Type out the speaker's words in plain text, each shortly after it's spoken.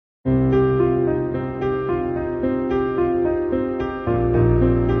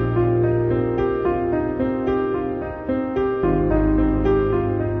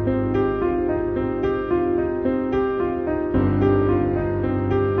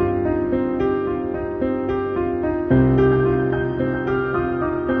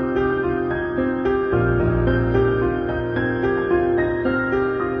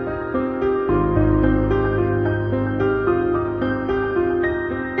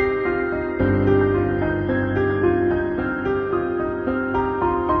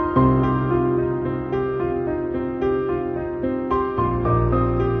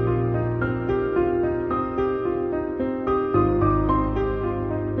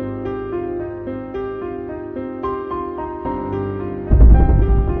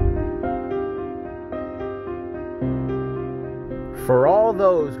For all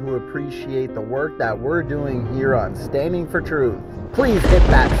those who appreciate the work that we're doing here on Standing for Truth, please hit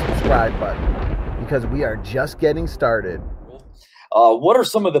that subscribe button because we are just getting started. What are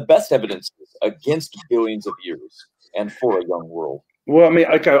some of the best evidences against billions of years and for a young world? Well, I mean,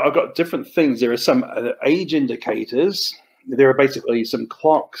 okay, I've got different things. There are some age indicators. There are basically some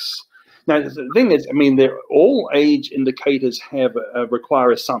clocks. Now, the thing is, I mean, all age indicators have require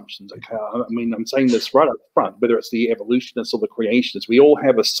assumptions. Okay, I mean, I'm saying this right up front. Whether it's the evolutionists or the creationists, we all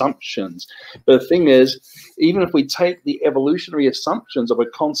have assumptions. But the thing is, even if we take the evolutionary assumptions of a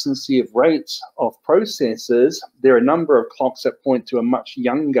constancy of rates of processes, there are a number of clocks that point to a much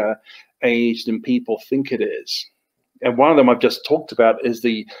younger age than people think it is. And one of them I've just talked about is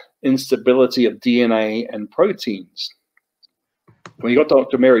the instability of DNA and proteins. When you got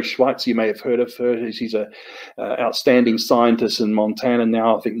Dr. Mary Schweitzer, you may have heard of her. She's an outstanding scientist in Montana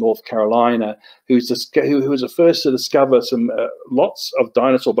now, I think North Carolina, who was the first to discover lots of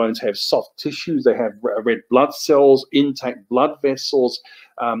dinosaur bones have soft tissues. They have red blood cells, intact blood vessels,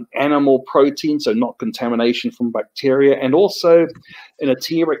 animal protein, so not contamination from bacteria, and also in a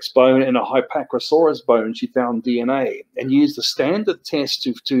T-Rex bone and a Hypacrosaurus bone, she found DNA and used the standard test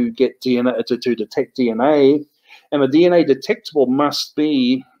to get DNA to detect DNA. And the DNA detectable must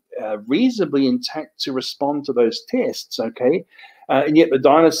be reasonably intact to respond to those tests, okay? And yet the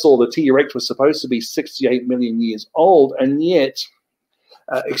dinosaur, the T-Rex, was supposed to be 68 million years old, and yet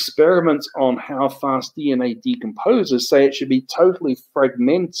experiments on how fast DNA decomposes say it should be totally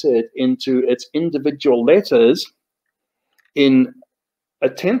fragmented into its individual letters in a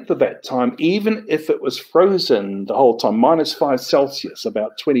tenth of that time, even if it was frozen the whole time, -5 Celsius,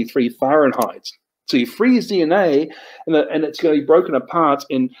 about 23 Fahrenheit. So you freeze DNA, and it's going to be broken apart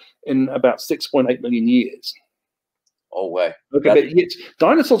in about 6.8 million years. Oh, way. Okay, but yet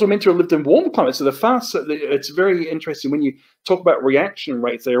dinosaurs were meant to have lived in warm climates. So it's very interesting when you talk about reaction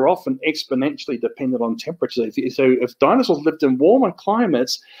rates. They are often exponentially dependent on temperature. So if dinosaurs lived in warmer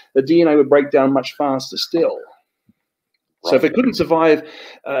climates, the DNA would break down much faster still. So if it couldn't survive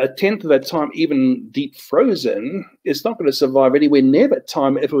a tenth of that time, even deep frozen, it's not going to survive anywhere near that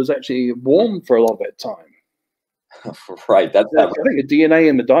time if it was actually warm for a lot of that time. Right. I think the DNA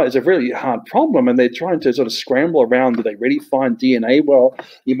in the diet is a really hard problem, and they're trying to sort of scramble around. Do they really find DNA? Well,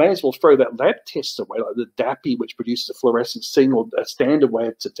 you may as well throw that lab test away, like the DAPI, which produces a fluorescent signal, a standard way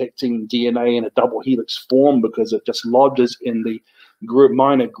of detecting DNA in a double helix form, because it just lodges in the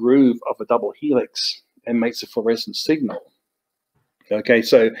minor groove of a double helix and makes a fluorescent signal. Okay,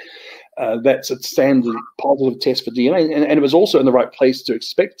 so that's a standard positive test for DNA, and it was also in the right place to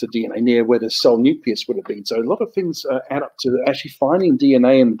expect the DNA, near where the cell nucleus would have been. So a lot of things add up to actually finding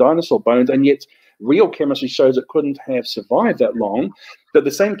DNA in dinosaur bones, and yet real chemistry shows it couldn't have survived that long. But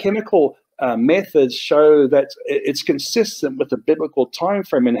the same chemical methods show that it's consistent with the biblical time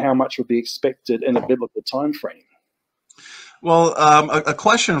frame and how much would be expected in a biblical time frame. Well, a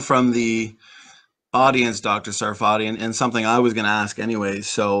question from the audience, Dr. Sarfati, and something I was going to ask anyway.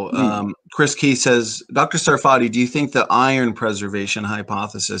 So Chris Key says, Dr. Sarfati, do you think the iron preservation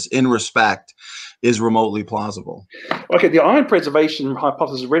hypothesis in respect is remotely plausible? Okay, the iron preservation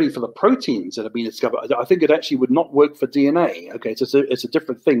hypothesis is really for the proteins that have been discovered. I think it actually would not work for DNA. Okay, so it's a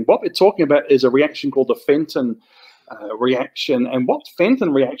different thing. What we're talking about is a reaction called the Fenton reaction, and what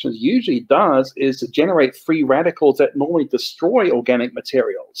Fenton reactions usually does is to generate free radicals that normally destroy organic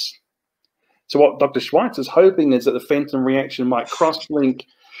materials. So what Dr. Schweitzer is hoping is that the Fenton reaction might cross-link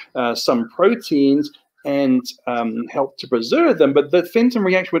some proteins and help to preserve them. But the Fenton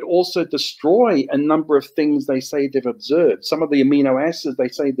reaction would also destroy a number of things they say they've observed. Some of the amino acids they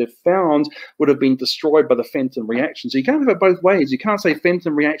say they've found would have been destroyed by the Fenton reaction. So you can't have it both ways. You can't say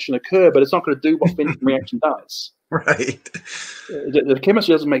Fenton reaction occurred, but it's not going to do what Fenton reaction does. Right. The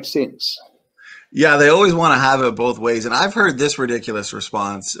chemistry doesn't make sense. Yeah, they always want to have it both ways. And I've heard this ridiculous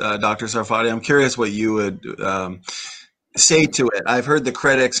response, Dr. Sarfati. I'm curious what you would say to it. I've heard the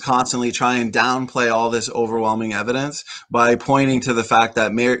critics constantly try and downplay all this overwhelming evidence by pointing to the fact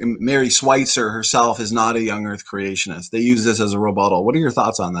that Mary Schweitzer herself is not a young Earth creationist. They use this as a rebuttal. What are your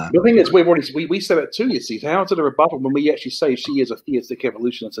thoughts on that? The thing is, we said it too, you see. How is it a rebuttal when we actually say she is a theistic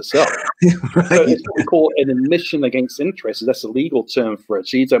evolutionist herself? Right. So it's what we call an admission against interest. That's a legal term for it.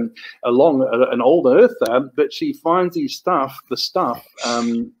 She's an old earther, but she finds the stuff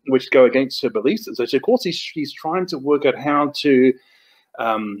which go against her beliefs. So of course she's trying to work out how to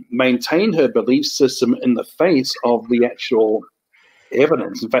maintain her belief system in the face of the actual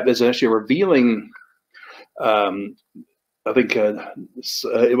evidence. In fact, there's actually a revealing, I think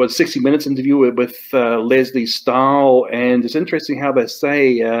it was 60 Minutes interview with Leslie Stahl, and it's interesting how they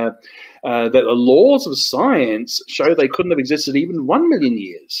say that the laws of science show they couldn't have existed even 1 million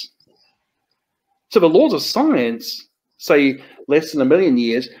years. So the laws of science say less than 1 million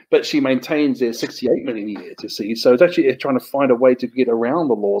years, but she maintains there's 68 million years, you see. So it's actually trying to find a way to get around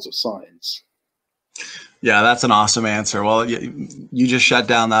the laws of science. Yeah, that's an awesome answer. Well, you just shut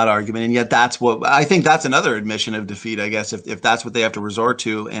down that argument. And yet that's what I think that's another admission of defeat, I guess, if that's what they have to resort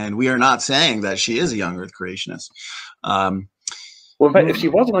to. And we are not saying that she is a young Earth creationist. Well, in fact, if she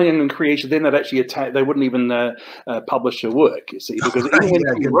wasn't a young creation, then they'd actually attack. They wouldn't even publish her work, you see, because even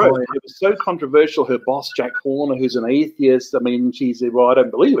when she wrote, it was so controversial. Her boss, Jack Horner, who's an atheist, I mean, she said, "Well, I don't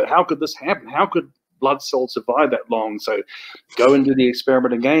believe it. How could this happen? How could blood cells survive that long?" So, go and do the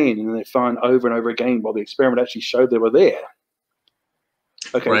experiment again, and they find over and over again, well, the experiment actually showed they were there.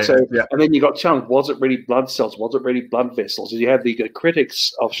 Okay, right. So and then you got challenged. Was it really blood cells? Was it really blood vessels? You had the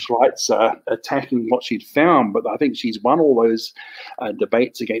critics of Schweitzer attacking what she'd found, but I think she's won all those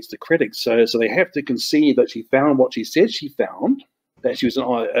debates against the critics. So they have to concede that she found what she said she found, that she was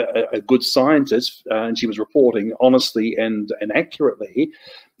a good scientist, and she was reporting honestly and accurately.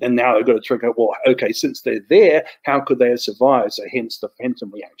 And now they've got to trigger, well, okay, since they're there, how could they have survived? So hence the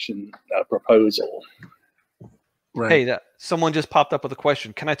phantom reaction proposal. Right. Hey, someone just popped up with a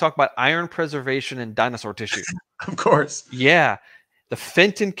question. Can I talk about iron preservation in dinosaur tissue? Of course. Yeah. The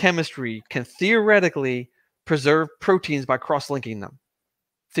Fenton chemistry can theoretically preserve proteins by cross-linking them.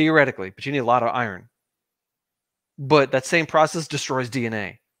 Theoretically, but you need a lot of iron. But that same process destroys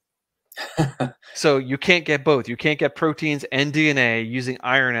DNA. So you can't get both. You can't get proteins and DNA using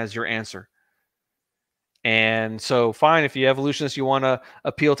iron as your answer. And so fine, if you evolutionists, you want to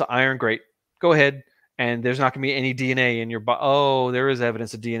appeal to iron, great. Go ahead. And there's not going to be any DNA in your body. Oh, there is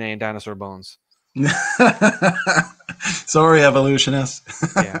evidence of DNA in dinosaur bones. Sorry,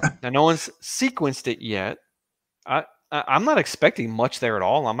 evolutionists. Yeah. Now, no one's sequenced it yet. I'm not expecting much there at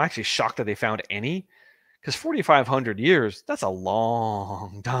all. I'm actually shocked that they found any. Because 4,500 years, that's a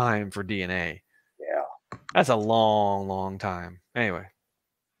long time for DNA. Yeah. That's a long, long time. Anyway.